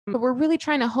But we're really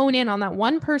trying to hone in on that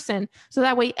one person so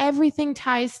that way everything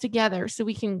ties together so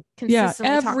we can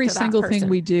consistently talk to every that single person. thing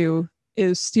we do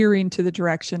is steering to the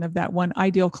direction of that one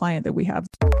ideal client that we have.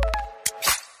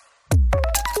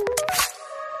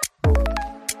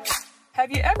 Have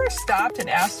you ever stopped and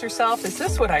asked yourself, is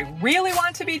this what I really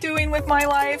want to be doing with my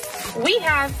life? We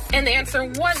have, and the answer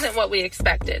wasn't what we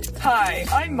expected. Hi,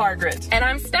 I'm Margaret. And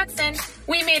I'm Stetson.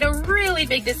 We made a really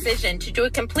big decision to do a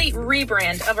complete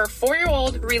rebrand of our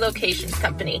 4-year-old relocations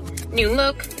company. New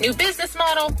look, new business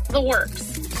model, the works.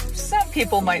 Some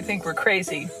people might think we're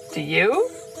crazy. Do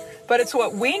you? But it's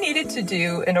what we needed to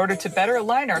do in order to better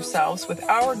align ourselves with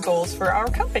our goals for our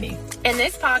company. In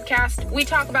this podcast, we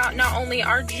talk about not only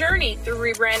our journey through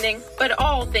rebranding, but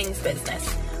all things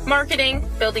business. Marketing,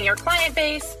 building your client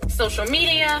base, social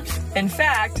media. In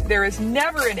fact, there is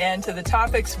never an end to the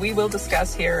topics we will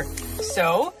discuss here.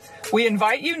 So, we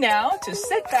invite you now to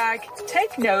sit back,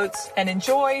 take notes, and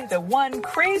enjoy the One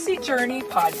Crazy Journey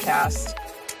podcast.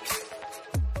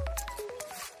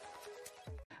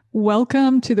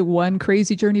 Welcome to the One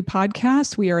Crazy Journey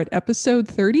podcast. We are at episode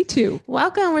 32.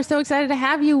 Welcome. We're so excited to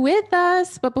have you with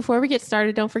us. But before we get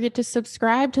started, don't forget to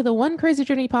subscribe to the One Crazy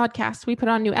Journey podcast. We put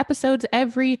on new episodes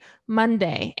every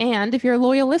Monday. And if you're a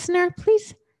loyal listener,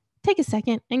 please take a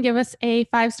second and give us a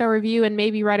 5-star review and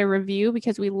maybe write a review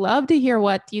because we love to hear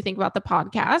what you think about the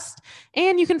podcast.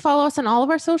 And you can follow us on all of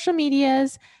our social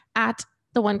medias at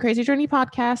the One Crazy Journey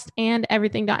podcast and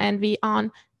everything.nv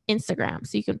on Instagram.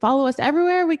 So you can follow us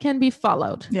everywhere we can be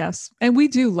followed. Yes. And we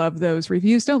do love those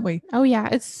reviews, don't we? Oh yeah.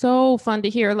 It's so fun to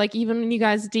hear. Like even when you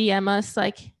guys DM us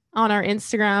like on our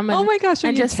Instagram and, oh my gosh,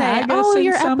 and just say, oh,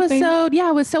 your episode.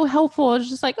 Yeah, it was so helpful. It's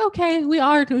just like, okay, we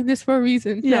are doing this for a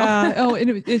reason. Yeah. Oh,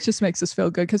 and it just makes us feel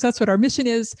good because that's what our mission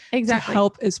is. Exactly. To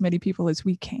help as many people as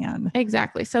we can.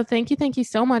 Exactly. So thank you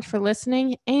so much for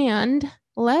listening. And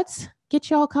let's get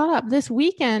you all caught up. This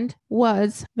weekend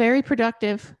was very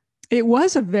productive. It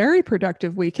was a very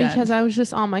productive weekend. Because I was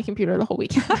just on my computer the whole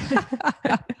weekend.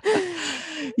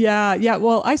 Yeah.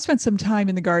 Well, I spent some time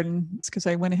in the garden because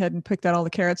I went ahead and picked out all the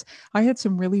carrots. I had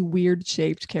some really weird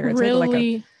shaped carrots.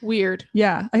 Really weird.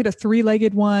 Yeah. I had a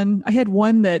 3-legged one. I had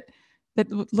one that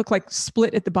looked like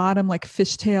split at the bottom, like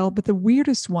fishtail. But the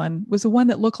weirdest one was the one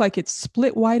that looked like it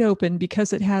split wide open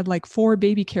because it had like 4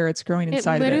 baby carrots growing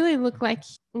inside of it. It literally looked like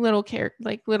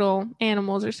little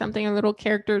animals or something, or little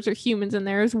characters or humans in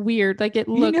there. It was weird. Like it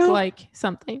looked like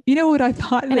something. You know what I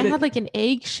thought? And it had like an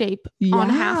egg shape on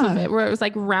half of it where it was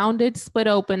like rounded, split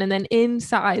open. And then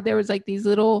inside there was like these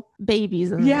little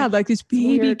babies. In there. Like these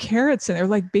baby carrots and they're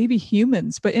like baby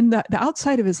humans. But in the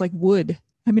outside of it is like wood.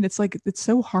 I mean, it's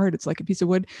so hard. It's like a piece of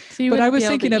wood. So but I was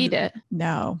thinking of eat it.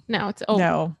 No, it's open.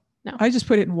 No. I just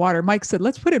put it in water. Mike said,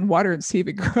 let's put it in water and see if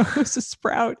it grows a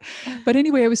sprout. But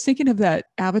anyway, I was thinking of that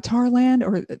Avatar land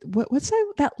or what's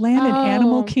that land in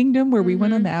Animal Kingdom where we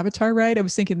went on the Avatar ride. I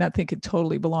was thinking that thing could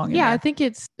totally belong in there. I think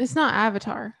it's not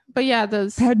Avatar, but yeah,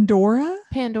 those Pandora.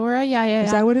 Yeah.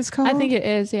 Is that what it's called? I think it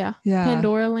is. Yeah.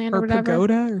 Pandora land or whatever.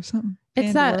 Pagoda or something.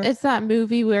 It's that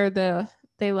movie where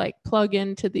they like plug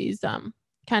into these,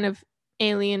 kind of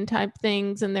alien type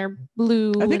things and they're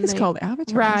blue. I think it's called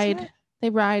Avatar. They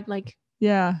ride like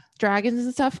dragons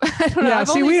and stuff. I don't know. Yeah,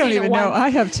 see, we don't even know. I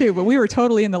have too, but we were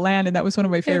totally in the land and that was one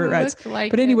of my favorite rides.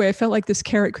 But anyway, I felt like this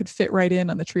carrot could fit right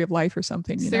in on the Tree of Life or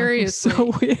something. Seriously.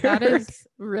 So weird. That is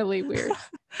really weird.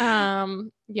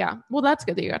 Yeah. Well, that's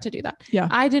good that you got to do that. Yeah.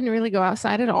 I didn't really go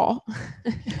outside at all,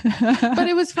 but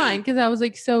it was fine because I was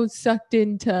like so sucked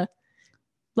into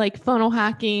like funnel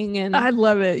hacking and I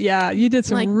love it. Yeah. You did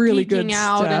some like really good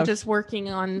out stuff. And just working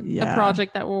on a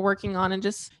project that we're working on and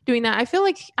just doing that. I feel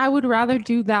like I would rather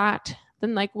do that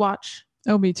than like watch.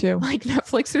 Oh, me too. Like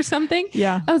Netflix or something.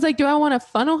 Yeah. I was like, do I want to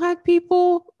funnel hack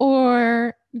people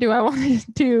or do I want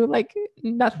to do like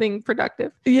nothing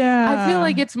productive? Yeah. I feel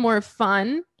like it's more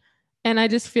fun. And I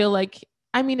just feel like,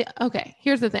 I mean, okay,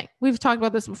 here's the thing. We've talked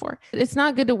about this before. It's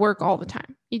not good to work all the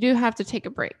time. You do have to take a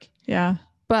break. Yeah.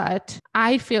 But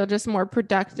I feel just more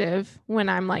productive when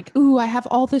I'm like, ooh, I have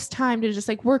all this time to just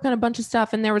like work on a bunch of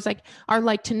stuff. And there was like our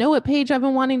like to know it page I've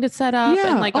been wanting to set up.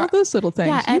 Yeah, and like all those little things.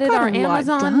 Yeah, edit our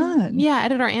Amazon. Yeah,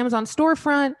 edit our Amazon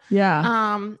storefront.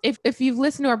 Yeah. If you've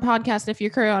listened to our podcast, if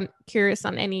you're curious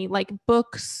on any like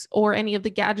books or any of the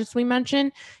gadgets we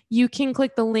mentioned, you can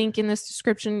click the link in this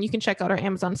description. You can check out our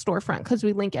Amazon storefront because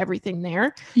we link everything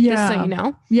there. Yeah. Just so you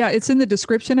know. Yeah, it's in the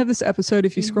description of this episode.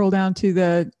 If you scroll down to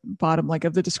the bottom, like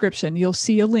of the description, you'll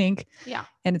see a link. Yeah.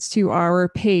 And it's to our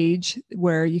page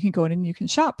where you can go in and you can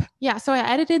shop. Yeah. So I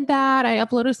edited that. I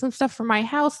uploaded some stuff from my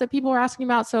house that people were asking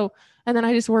about. So, and then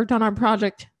I just worked on our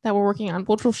project that we're working on,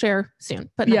 which we'll share soon,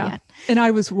 but not yet. And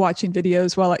I was watching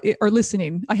videos or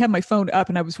listening. I had my phone up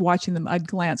and I was watching them. I'd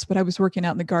glance, but I was working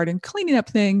out in the garden, cleaning up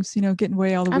things, getting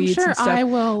away all the weeds and stuff. I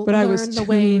will but learn I was the tuned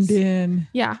ways. in.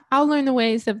 Yeah. I'll learn the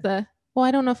ways of well,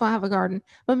 I don't know if I'll have a garden,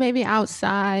 but maybe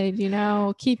outside,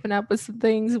 keeping up with some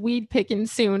things, weed picking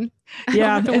soon.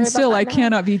 Yeah. And still, I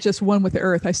cannot be just one with the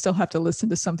earth. I still have to listen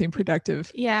to something productive.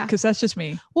 Yeah. Because that's just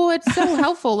me. Well, it's so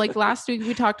helpful. Like last week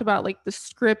we talked about like the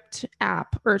Script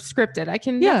app or Scripted. I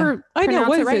can never I know.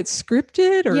 What is it?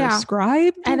 Scripted or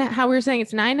Scribed? And how we were saying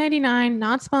it's $9.99,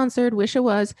 not sponsored, wish it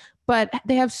was. But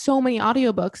they have so many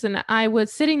audiobooks. And I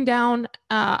was sitting down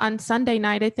on Sunday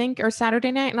night, I think, or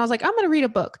Saturday night. And I was like, I'm going to read a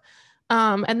book.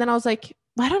 And then I was like,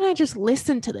 why don't I just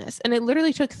listen to this? And it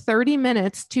literally took 30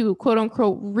 minutes to quote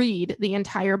unquote read the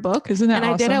entire book. Isn't that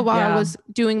and awesome? I did it while I was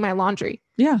doing my laundry.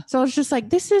 Yeah. So I was just like,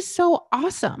 this is so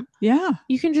awesome. Yeah.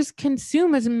 You can just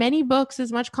consume as many books,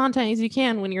 as much content as you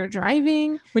can when you're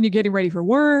driving, when you're getting ready for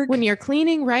work, when you're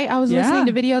cleaning, right? I was listening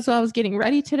to videos while I was getting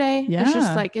ready today. Yeah. It's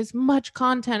just like as much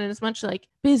content and as much like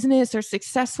business or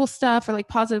successful stuff or like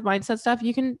positive mindset stuff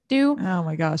you can do. Oh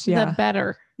my gosh. Yeah. The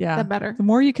better. Yeah. The better. The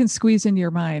more you can squeeze into your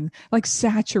mind, like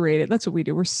saturate it. That's what we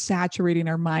do. We're saturating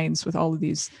our minds with all of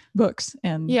these books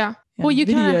and well, you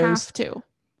kind of videos. have to.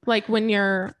 Like when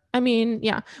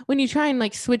when you try and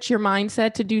like switch your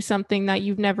mindset to do something that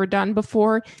you've never done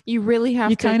before, you really have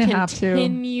to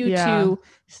continue to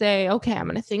say, okay, I'm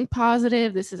going to think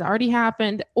positive. This has already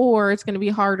happened, or it's going to be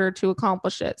harder to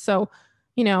accomplish it. So,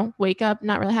 wake up,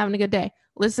 not really having a good day.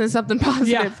 Listen to something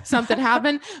positive. Something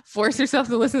happened. Force yourself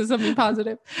to listen to something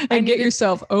positive and get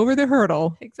yourself over the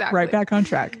hurdle. Exactly. Right back on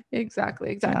track.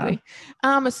 Exactly.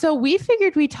 So we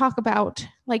figured we'd talk about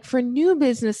like for new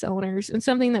business owners, and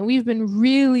something that we've been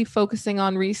really focusing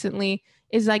on recently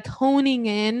is like honing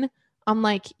in on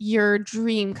like your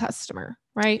dream customer,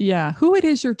 right? Yeah. Who it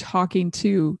is you're talking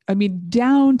to. I mean,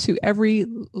 down to every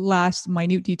last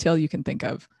minute detail you can think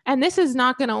of. And this is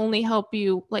not going to only help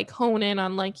you like hone in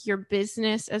on like your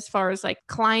business as far as like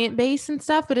client base and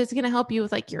stuff, but it's going to help you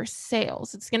with like your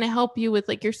sales. It's going to help you with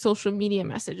like your social media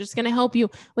message. It's going to help you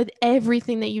with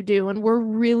everything that you do. And we're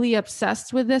really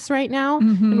obsessed with this right now.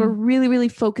 Mm-hmm. And we're really, really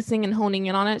focusing and honing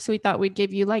in on it. So we thought we'd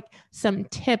give you like some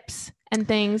tips and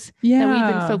things that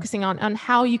we've been focusing on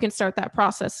how you can start that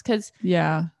process. Because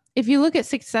if you look at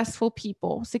successful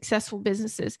people, successful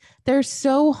businesses, they're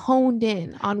so honed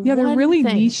in on they're really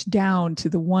thing. niched down to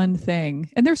the one thing.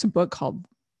 And there's a book called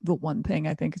The One Thing,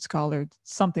 I think it's called, or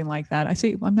something like that.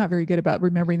 I'm not very good about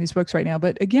remembering these books right now,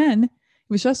 but again, it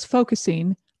was just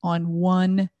focusing on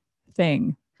one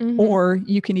thing. Mm-hmm. Or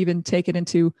you can even take it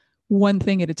into one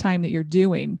thing at a time that you're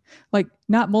doing, like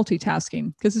not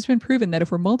multitasking, because it's been proven that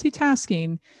if we're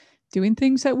multitasking, doing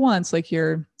things at once, like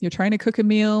you're trying to cook a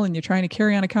meal and you're trying to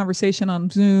carry on a conversation on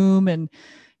Zoom, and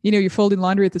you're folding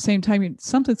laundry at the same time, you're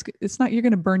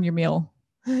going to burn your meal.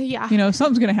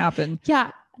 Something's going to happen.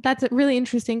 Yeah. That's really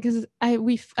interesting because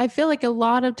I feel like a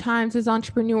lot of times as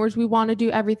entrepreneurs, we want to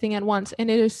do everything at once, and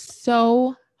it is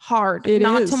so hard to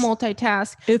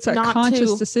multitask. It's a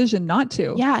conscious decision not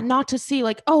to. Yeah. Not to see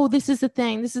like, oh, this is the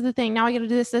thing. Now I got to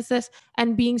do this,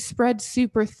 and being spread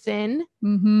super thin.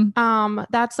 Mm-hmm.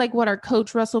 That's like what our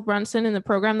coach Russell Brunson in the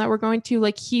program that we're going to,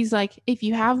 like, he's like, if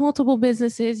you have multiple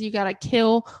businesses, you got to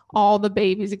kill all the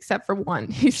babies except for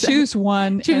one. Choose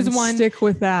one, stick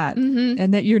with that. Mm-hmm.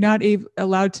 And that you're not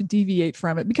allowed to deviate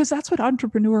from it, because that's what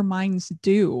entrepreneur minds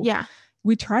do. Yeah.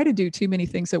 We try to do too many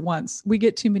things at once. We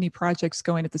get too many projects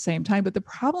going at the same time. But the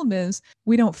problem is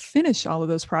we don't finish all of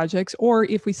those projects. Or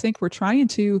if we think we're trying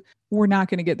to, we're not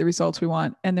going to get the results we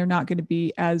want. And they're not going to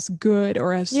be as good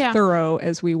or as thorough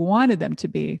as we wanted them to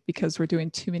be, because we're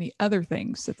doing too many other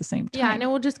things at the same time. Yeah. And it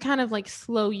will just kind of like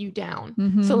slow you down.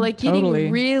 Mm-hmm, so like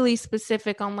getting really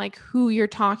specific on like who you're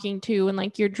talking to and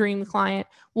like your dream client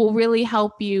will really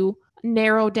help you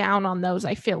narrow down on those,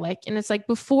 I feel like. And it's like,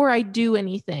 before I do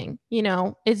anything,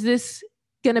 is this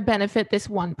going to benefit this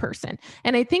one person?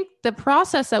 And I think the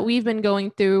process that we've been going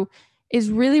through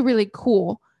is really, really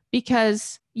cool,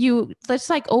 because let's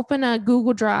like open a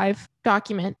Google Drive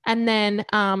document and then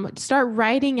start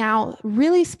writing out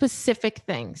really specific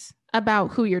things about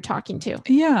who you're talking to.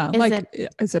 Yeah.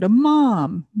 Is it a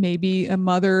mom, maybe a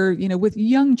mother, with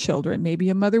young children, maybe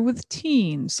a mother with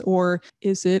teens, or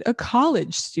is it a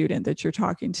college student that you're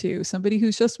talking to, somebody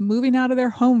who's just moving out of their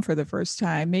home for the first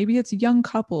time? Maybe it's young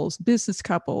couples, business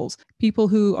couples, people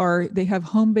who they have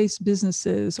home-based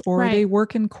businesses, or they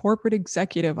work in corporate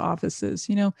executive offices.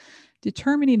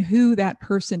 determining who that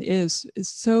person is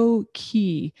so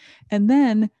key. And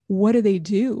then what do they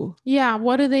do? Yeah.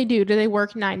 What do they do? Do they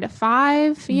work 9 to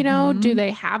 5? You know, do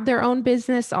they have their own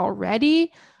business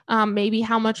already? Maybe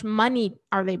how much money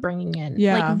are they bringing in?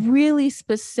 Yeah. Like really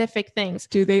specific things.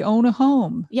 Do they own a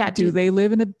home? Yeah. Do they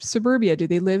live in a suburbia? Do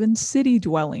they live in city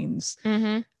dwellings?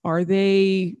 Are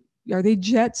they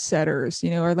jet setters?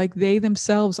 You know, are like they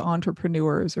themselves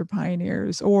entrepreneurs or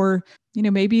pioneers? Or, you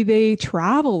know, maybe they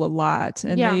travel a lot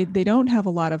and they don't have a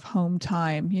lot of home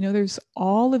time. You know, there's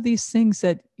all of these things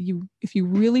that if you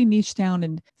really niche down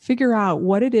and figure out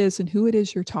what it is and who it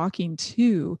is you're talking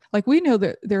to, like we know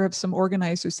that there are some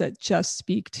organizers that just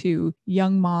speak to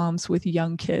young moms with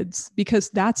young kids because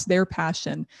that's their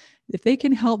passion. If they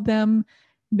can help them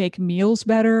make meals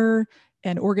better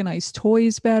and organize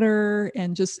toys better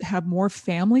and just have more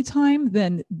family time,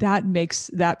 then that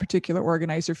makes that particular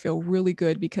organizer feel really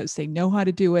good because they know how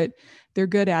to do it. They're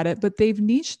good at it, but they've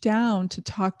niched down to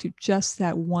talk to just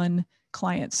that one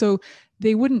client. So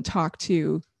they wouldn't talk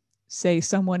to, say,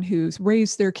 someone who's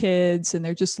raised their kids and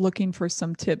they're just looking for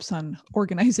some tips on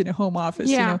organizing a home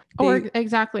office. Yeah. You know,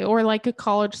 exactly. Or like a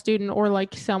college student or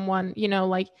like someone, you know,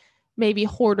 like maybe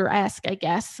hoarder-esque, I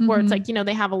guess, where it's like, you know,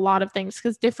 they have a lot of things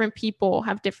because different people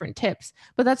have different tips.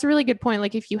 But that's a really good point.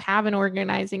 Like if you have an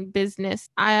organizing business,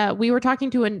 we were talking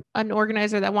to an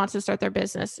organizer that wants to start their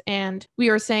business. And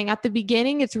we were saying at the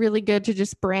beginning, it's really good to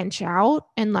just branch out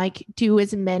and like do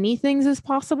as many things as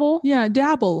possible. Yeah.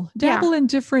 Dabble in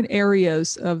different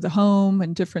areas of the home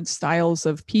and different styles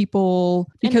of people,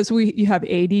 because you have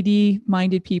ADD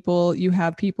minded people, you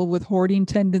have people with hoarding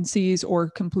tendencies or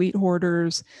complete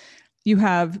hoarders. You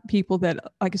have people that,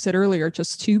 like I said earlier,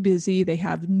 just too busy. They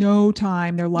have no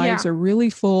time. Their lives are really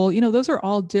full. You know, those are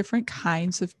all different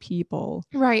kinds of people.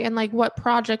 Right. And like, what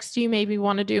projects do you maybe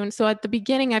want to do? And so at the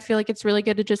beginning, I feel like it's really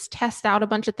good to just test out a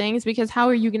bunch of things, because how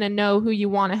are you going to know who you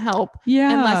want to help?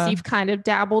 Unless you've kind of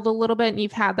dabbled a little bit and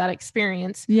you've had that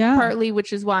experience. Partly,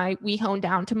 which is why we hone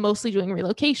down to mostly doing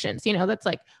relocations. You know, that's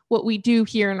like what we do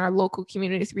here in our local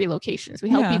communities, relocations. We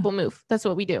help people move. That's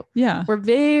what we do. Yeah. We're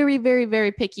very, very,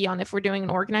 very picky on if we're doing an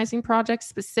organizing project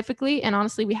specifically. And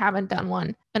honestly, we haven't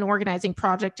done an organizing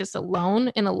project just alone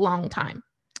in a long time.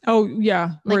 Oh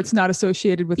yeah. Where it's not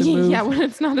associated with a move. Yeah. When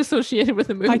it's not associated with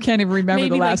a move. I can't even remember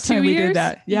the last time we did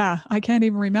that. Yeah. I can't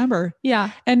even remember.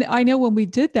 Yeah. And I know when we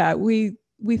did that, we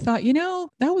thought, you know,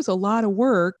 that was a lot of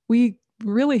work. We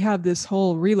really have this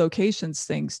whole relocations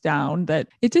things down, that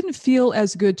it didn't feel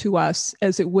as good to us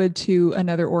as it would to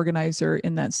another organizer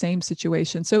in that same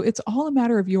situation. So it's all a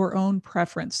matter of your own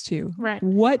preference too. Right.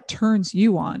 What turns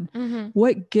you on?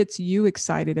 What gets you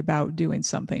excited about doing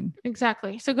something?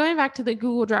 Exactly. So going back to the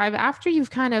Google Drive, after you've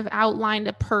kind of outlined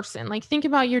a person, like think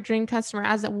about your dream customer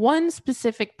as one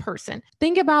specific person.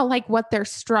 Think about like what they're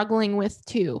struggling with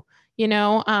too. You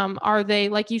know, are they,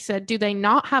 like you said, do they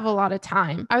not have a lot of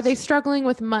time? Are they struggling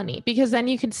with money? Because then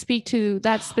you can speak to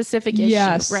that specific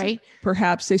issue, right?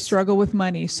 Perhaps they struggle with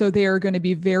money. So they are going to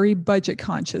be very budget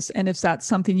conscious. And if that's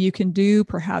something you can do,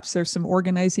 perhaps there's some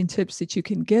organizing tips that you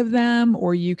can give them,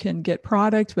 or you can get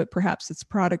product, but perhaps it's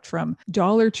product from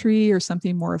Dollar Tree or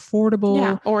something more affordable.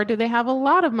 Yeah. Or do they have a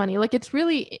lot of money? Like it's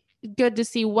really good to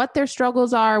see what their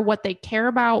struggles are, what they care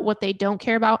about, what they don't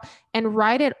care about, and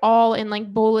write it all in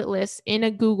like bullet lists in a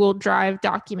Google Drive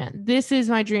document. This is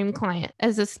my dream client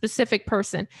as a specific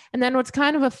person. And then what's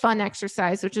kind of a fun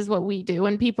exercise, which is what we do,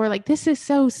 and people are like, this is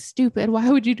so stupid, why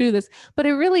would you do this? But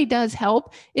it really does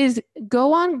help, is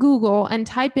go on Google and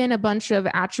type in a bunch of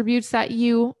attributes that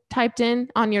you typed in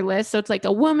on your list. So it's like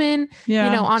a woman, you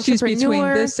know, entrepreneur. She's between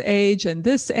this age and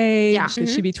this age. Yeah.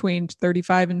 Is she between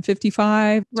 35 and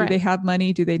 55? Do they have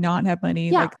money? Do they not have money?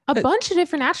 Yeah. Like a bunch of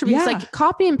different attributes, like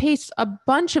copy and paste a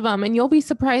bunch of them, and you'll be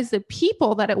surprised the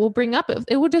people that it will bring up.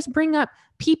 It will just bring up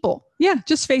people. Yeah.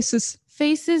 Just faces.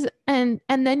 And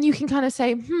then you can kind of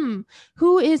say,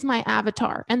 who is my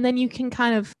avatar? And then you can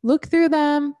kind of look through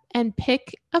them and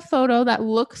pick a photo that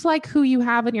looks like who you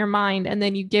have in your mind. And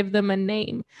then you give them a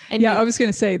name. And I was going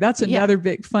to say, that's another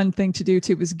big fun thing to do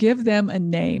too, is give them a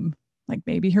name. Like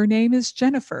maybe her name is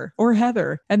Jennifer or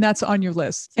Heather, and that's on your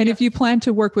list. And if you plan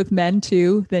to work with men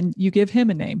too, then you give him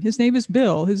a name. His name is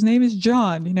Bill. His name is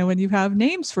John, you know, and you have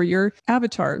names for your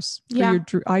avatars, for your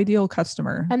ideal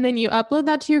customer. And then you upload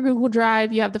that to your Google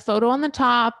Drive. You have the photo on the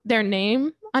top, their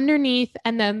name underneath,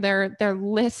 and then their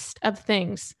list of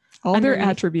things. All their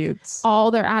attributes.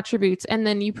 And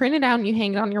then you print it out and you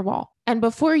hang it on your wall. And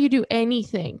before you do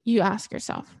anything, you ask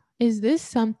yourself, is this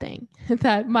something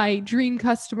that my dream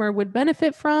customer would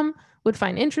benefit from, would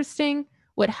find interesting,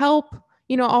 would help?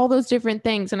 all those different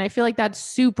things. And I feel like that's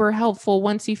super helpful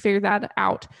once you figure that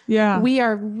out. Yeah. We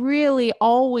are really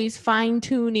always fine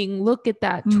tuning, look at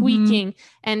that, tweaking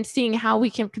and seeing how we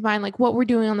can combine like what we're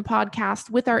doing on the podcast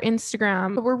with our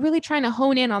Instagram. But we're really trying to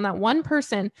hone in on that one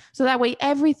person. So that way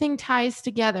everything ties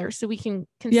together so we can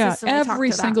consistently talk to every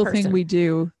that single person. thing we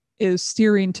do is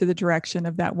steering to the direction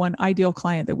of that one ideal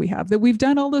client that we have, that we've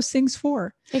done all those things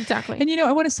for. Exactly. And,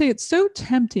 I want to say it's so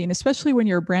tempting, especially when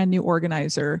you're a brand new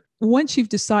organizer. Once you've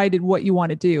decided what you want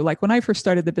to do, like when I first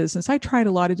started the business, I tried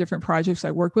a lot of different projects.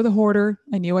 I worked with a hoarder.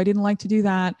 I knew I didn't like to do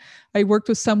that. I worked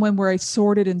with someone where I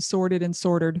sorted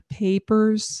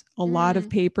papers, a lot of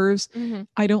papers.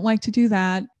 I don't like to do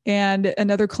that. And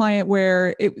another client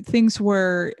where things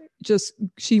were just,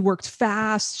 she worked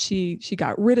fast. She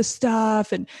got rid of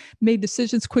stuff and made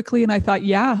decisions quickly. And I thought,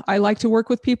 yeah, I like to work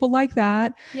with people like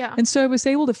that. Yeah. And so I was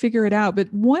able to figure it out.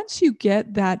 But once you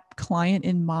get that client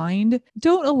in mind,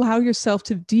 don't allow yourself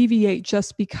to deviate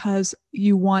just because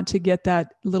you want to get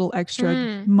that little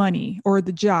extra money or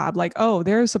the job. Like, oh,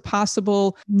 there's a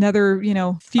possible another, few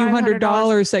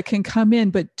 $100 that can come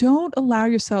in, but don't allow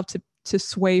yourself to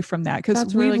sway from that.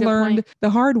 Because we've learned the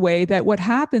hard way that what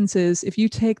happens is if you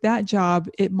take that job,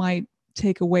 it might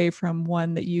take away from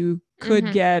one that you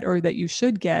could get or that you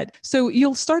should get. So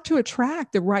you'll start to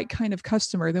attract the right kind of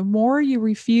customer. The more you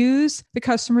refuse the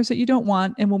customers that you don't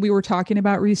want. And when we were talking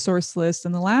about resource lists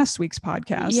in the last week's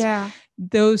podcast,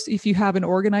 those, if you have an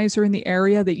organizer in the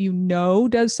area that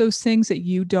does those things that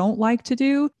you don't like to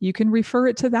do, you can refer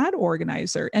it to that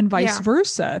organizer and vice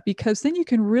versa, because then you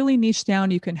can really niche down.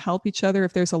 You can help each other.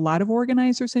 If there's a lot of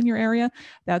organizers in your area,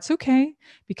 that's okay,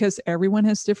 because everyone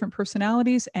has different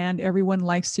personalities and everyone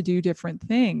likes to do different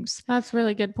things. That's a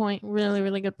really good point. Really,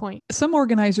 really good point. Some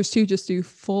organizers too just do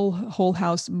full whole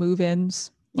house move-ins.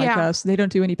 Like us, they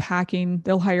don't do any packing.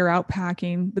 They'll hire out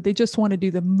packing, but they just want to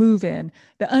do the move in,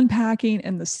 the unpacking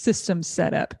and the system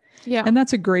setup. Yeah. And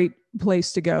that's a great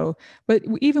place to go. But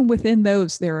even within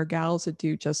those, there are gals that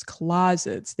do just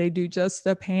closets. They do just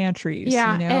the pantries.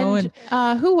 Yeah. And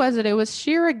who was it? It was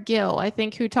Shira Gill, I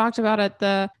think, who talked about at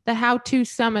the How-To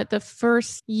Summit the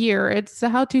first year. It's the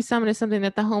How-To Summit is something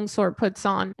that the Home Sort puts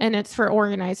on, and it's for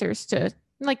organizers to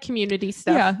like community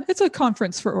stuff. Yeah, it's a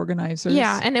conference for organizers.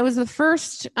 Yeah, and it was the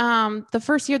first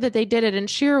year that they did it, and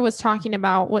Shira was talking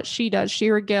about what she does.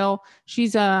 Shira Gill,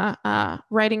 she's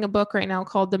writing a book right now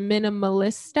called The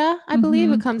Minimalista, I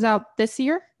believe. It comes out this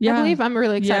year. I believe. I'm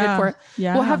really excited for it.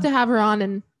 Yeah. We'll have to have her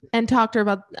on and talk to her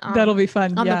about that'll be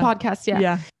fun on the podcast.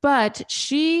 Yeah. But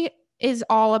she is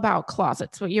all about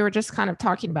closets, what you were just kind of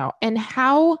talking about, and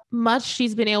how much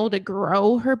she's been able to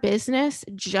grow her business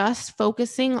just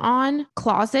focusing on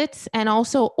closets and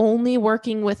also only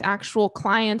working with actual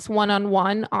clients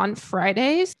one-on-one on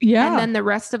Fridays. Yeah. And then the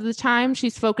rest of the time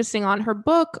she's focusing on her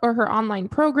book or her online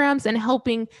programs and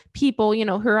helping people,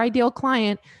 her ideal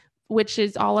client, which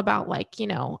is all about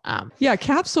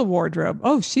capsule wardrobe.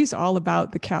 Oh, she's all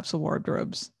about the capsule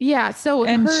wardrobes. Yeah. So,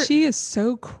 she is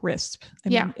so crisp. I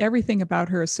mean, everything about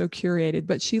her is so curated,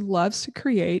 but she loves to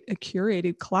create a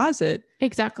curated closet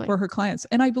for her clients.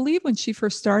 And I believe when she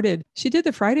first started, she did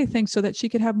the Friday thing so that she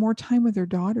could have more time with her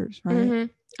daughters, right?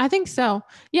 I think so.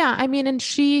 Yeah. I mean,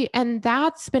 and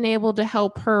that's been able to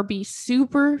help her be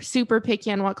super, super picky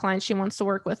on what clients she wants to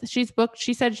work with.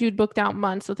 She said she'd booked out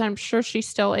months, which I'm sure she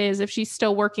still is. If she's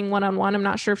still working one-on-one, I'm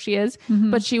not sure if she is,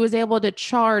 but she was able to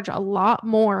charge a lot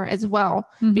more as well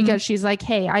because she's like,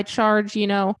 hey, I charge,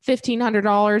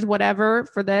 $1,500, whatever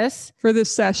for this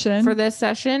session.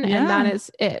 And that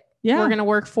is it. Yeah. We're going to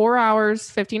work 4 hours,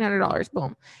 $1,500,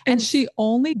 boom. And she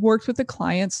only worked with the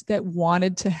clients that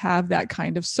wanted to have that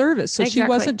kind of service. So she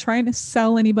wasn't trying to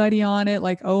sell anybody on it.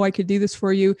 Like, oh, I could do this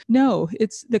for you. No,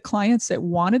 it's the clients that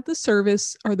wanted the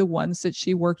service are the ones that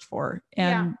she worked for.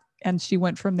 And she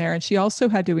went from there. And she also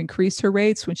had to increase her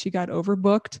rates when she got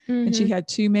overbooked and she had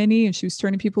too many and she was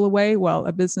turning people away. Well,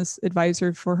 a business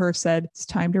advisor for her said, it's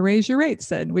time to raise your rates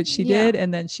then, which she did.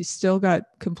 And then she still got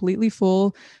completely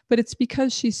full, but it's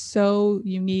because she's so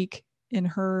unique in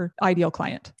her ideal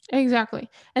client. Exactly.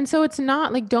 And so it's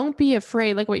not like, don't be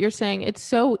afraid. Like what you're saying, it's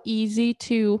so easy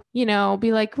to,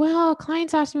 be like, well,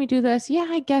 clients asked me to do this. Yeah,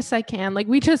 I guess I can. Like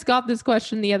we just got this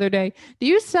question the other day. Do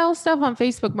you sell stuff on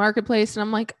Facebook Marketplace? And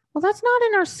I'm like, well, that's not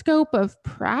in our scope of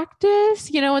practice,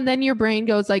 and then your brain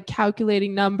goes like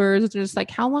calculating numbers. It's just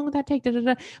like, how long would that take?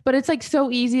 But it's like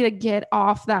so easy to get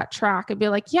off that track and be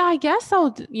like, yeah, I guess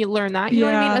you learn that. You know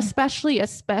what I mean?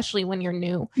 Especially when you're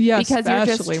new, because you're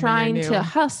just trying to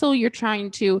hustle. You're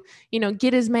trying to,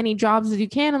 get as many jobs as you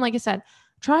can. And like I said,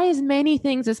 try as many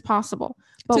things as possible.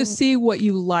 To see what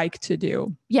you like to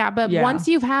do. Yeah. But Yeah. once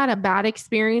you've had a bad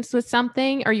experience with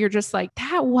something, or you're just like,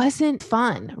 that wasn't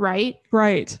fun, right?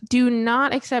 Right. Do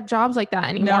not accept jobs like that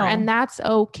anymore. No. And that's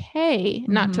okay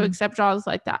not to accept jobs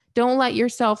like that. Don't let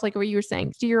yourself, like what you were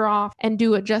saying, steer off and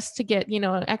do it just to get,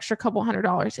 an extra couple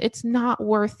 $100. It's not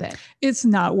worth it. It's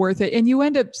not worth it. And you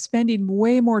end up spending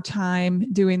way more time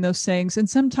doing those things. And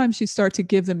sometimes you start to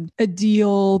give them a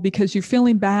deal because you're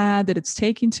feeling bad that it's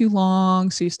taking too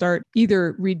long. So you start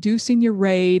either reducing your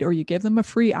rate or you give them a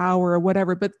free hour or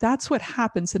whatever. But that's what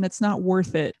happens, and it's not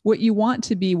worth it. What you want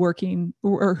to be working,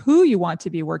 or who you want to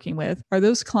be working with, are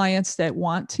those clients that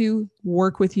want to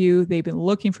work with you. They've been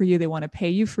looking for you. They want to pay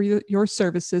you for your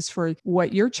services, for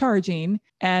what you're charging,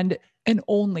 and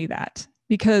only that.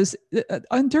 Because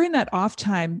during that off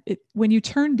time, when you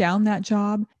turn down that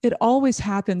job, it always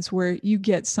happens where you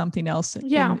get something else in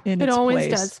it its always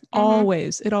place. does.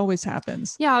 Always. It always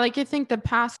happens. Yeah. Like I think the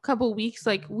past couple weeks,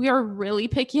 like we are really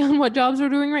picky on what jobs we're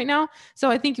doing right now. So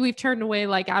I think we've turned away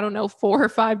 4 or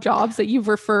 5 jobs that you've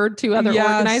referred to other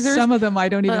organizers. Some of them I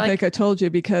don't even think I told you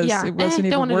because it wasn't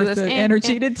even worth the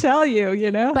energy to tell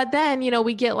you, But then,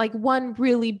 we get one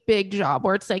really big job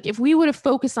where it's like, if we would have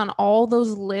focused on all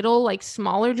those little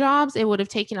smaller jobs, it would have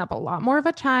taken up a lot more of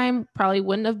a time, probably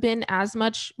wouldn't have been as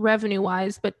much revenue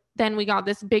wise, but then we got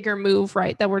this bigger move,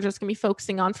 right? That we're just gonna be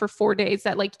focusing on for 4 days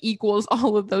that equals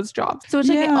all of those jobs. So it's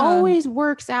it always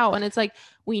works out. And it's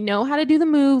we know how to do the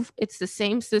move. It's the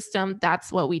same system.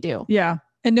 That's what we do. Yeah.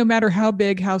 And no matter how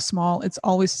big, how small, it's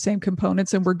always the same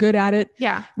components, and we're good at it.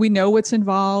 Yeah. We know what's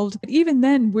involved. Even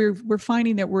then, we're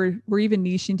finding that we're even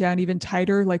niching down even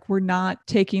tighter. We're not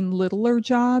taking littler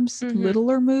jobs,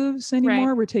 littler moves anymore.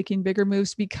 Right. We're taking bigger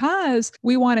moves because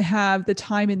we want to have the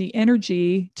time and the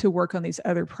energy to work on these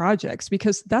other projects,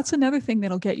 because that's another thing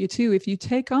that'll get you too. If you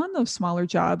take on those smaller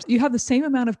jobs, you have the same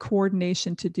amount of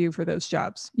coordination to do for those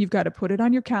jobs. You've got to put it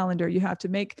on your calendar. You have to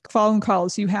make phone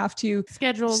calls. You have to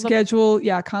schedule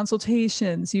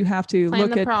consultations. You have to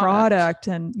look at product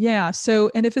and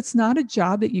So, and if it's not a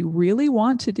job that you really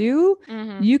want to do,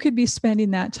 you could be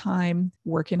spending that time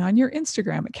working on your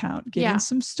Instagram account, getting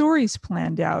some stories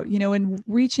planned out, and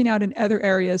reaching out in other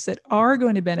areas that are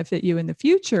going to benefit you in the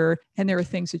future. And there are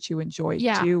things that you enjoy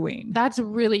doing. That's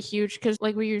really huge. Cause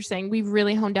like what you're saying, we've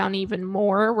really honed down even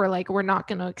more. We're not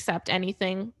going to accept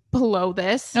anything below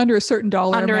this, under a certain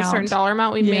dollar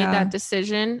amount. We made that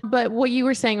decision. But what you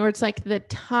were saying, where it's the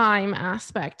time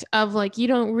aspect of you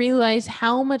don't realize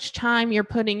how much time you're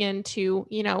putting into,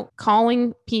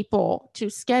 calling people, to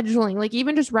scheduling,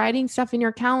 even just writing stuff in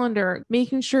your calendar,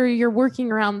 making sure you're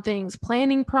working around things,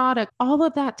 planning product, all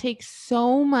of that takes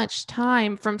so much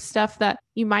time from stuff that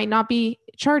you might not be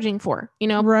charging for,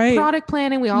 right. Product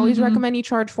planning. We always recommend you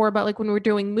charge for, but when we're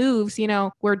doing moves,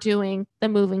 we're doing the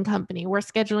moving company, we're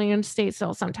scheduling an estate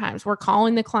sale. Sometimes we're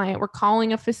calling the client, we're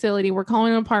calling a facility, we're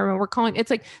calling an apartment,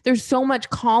 it's there's so much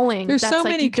calling. There's so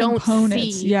many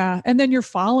components. Yeah. And then you're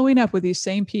following up with these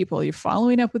same people, you're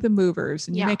following up with the movers,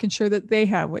 and you're making sure that they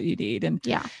have what you need. And,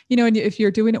 and if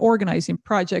you're doing organizing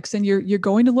projects and you're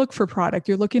going to look for product,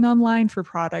 you're looking online for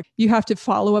product, you have to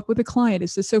follow up with the client.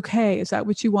 Is this okay? Is that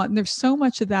what you want? And there's so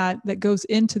much of that goes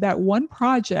into that one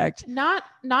project. Not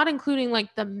including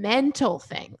the mental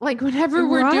thing. Whenever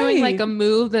we're doing a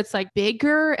move that's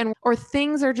bigger or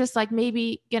things are just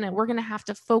maybe we're gonna have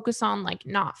to focus on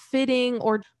not fitting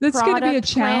or that's going to be a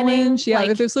challenge.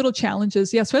 If there's little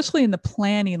challenges, especially in the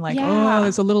planning,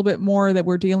 there's a little bit more that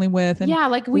we're dealing with, and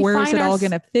where is it all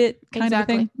going to fit kind of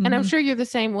thing. And I'm sure you're the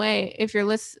same way. If you're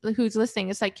who's listening,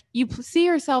 it's you see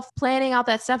yourself planning out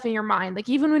that stuff in your mind.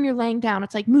 Even when you're laying down,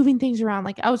 it's moving things around.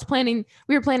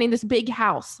 We were planning this big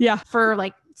house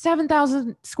for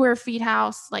 7,000 square feet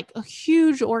house, a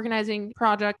huge organizing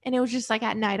project. And it was just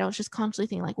at night, I was just constantly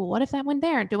thinking well, what if that went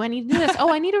there? Do I need to do this?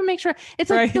 Oh, I need to make sure. It's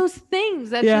those things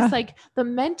that's just the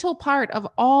mental part of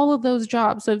all of those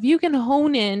jobs. So if you can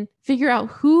hone in, figure out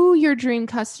who your dream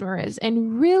customer is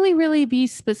and really, really be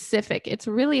specific. It's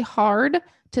really hard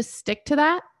to stick to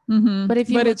that. But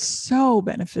it's so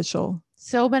beneficial.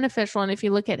 And if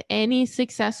you look at any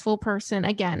successful person,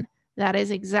 again, that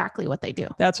is exactly what they do.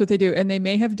 That's what they do. And they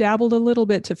may have dabbled a little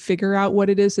bit to figure out what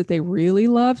it is that they really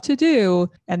love to do.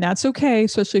 And that's okay,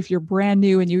 especially if you're brand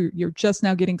new and you're just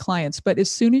now getting clients. But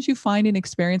as soon as you find an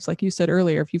experience, like you said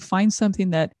earlier, if you find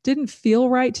something that didn't feel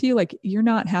right to you, you're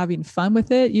not having fun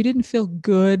with it, you didn't feel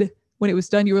good when it was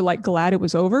done, you were glad it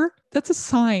was over, that's a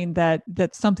sign that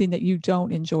that's something that you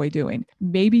don't enjoy doing.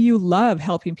 Maybe you love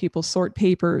helping people sort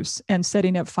papers and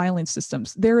setting up filing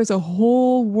systems. There is a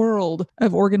whole world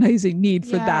of organizing need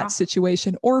for that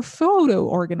situation, or photo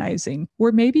organizing,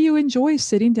 where maybe you enjoy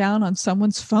sitting down on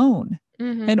someone's phone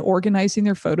and organizing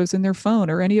their photos in their phone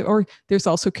or there's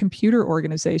also computer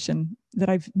organization that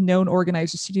I've known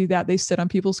organizers to do that. They sit on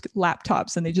people's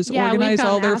laptops and they just organize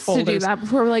all their folders. To do that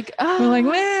before. We're like,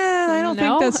 well, I don't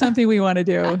think that's something we want to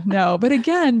do. No, but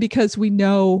again, because we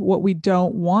know what we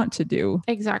don't want to do.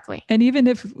 Exactly. And even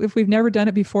if we've never done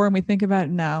it before and we think about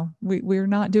it now, we're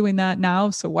not doing that now.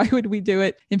 So why would we do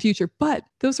it in future? But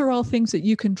those are all things that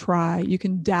you can try. You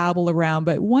can dabble around.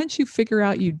 But once you figure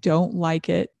out you don't like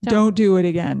it, don't do it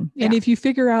again. Yeah. And if you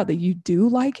figure out that you do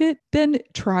like it, then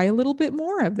try a little bit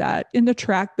more of that and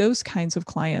attract those kinds of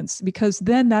clients, because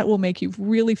then that will make you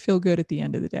really feel good at the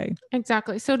end of the day.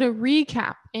 Exactly. So to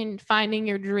recap in finding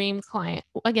your dream client,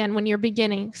 again, when you're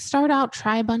beginning, start out,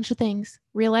 try a bunch of things,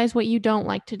 realize what you don't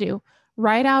like to do.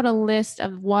 Write out a list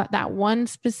of what that one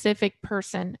specific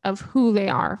person, of who they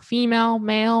are, female,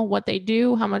 male, what they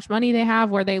do, how much money they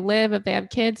have, where they live, if they have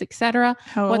kids, etc.,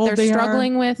 what they're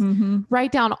struggling with.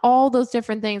 Write down all those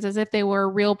different things as if they were a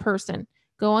real person.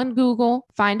 Go on Google,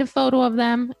 find a photo of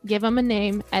them, give them a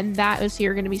name, and that is who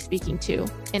you're going to be speaking to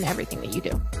in everything that you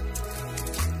do.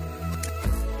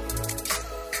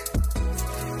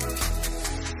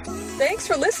 Thanks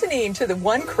for listening to the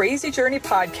One Crazy Journey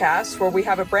podcast, where we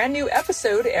have a brand new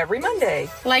episode every Monday.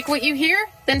 Like what you hear?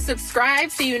 Then subscribe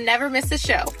so you never miss a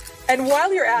show. And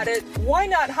while you're at it, why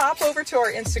not hop over to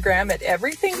our Instagram at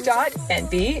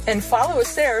everything.nb and follow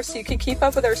us there so you can keep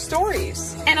up with our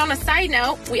stories. And on a side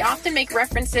note, we often make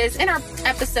references in our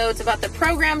episodes about the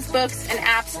programs, books, and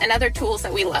apps and other tools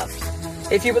that we love.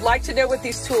 If you would like to know what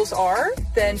these tools are,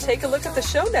 then take a look at the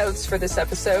show notes for this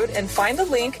episode and find the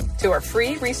link to our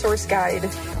free resource guide.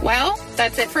 Well,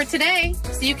 that's it for today.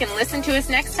 So you can listen to us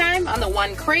next time on the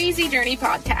One Crazy Journey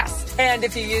podcast. And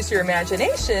if you use your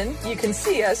imagination, you can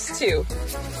see us too.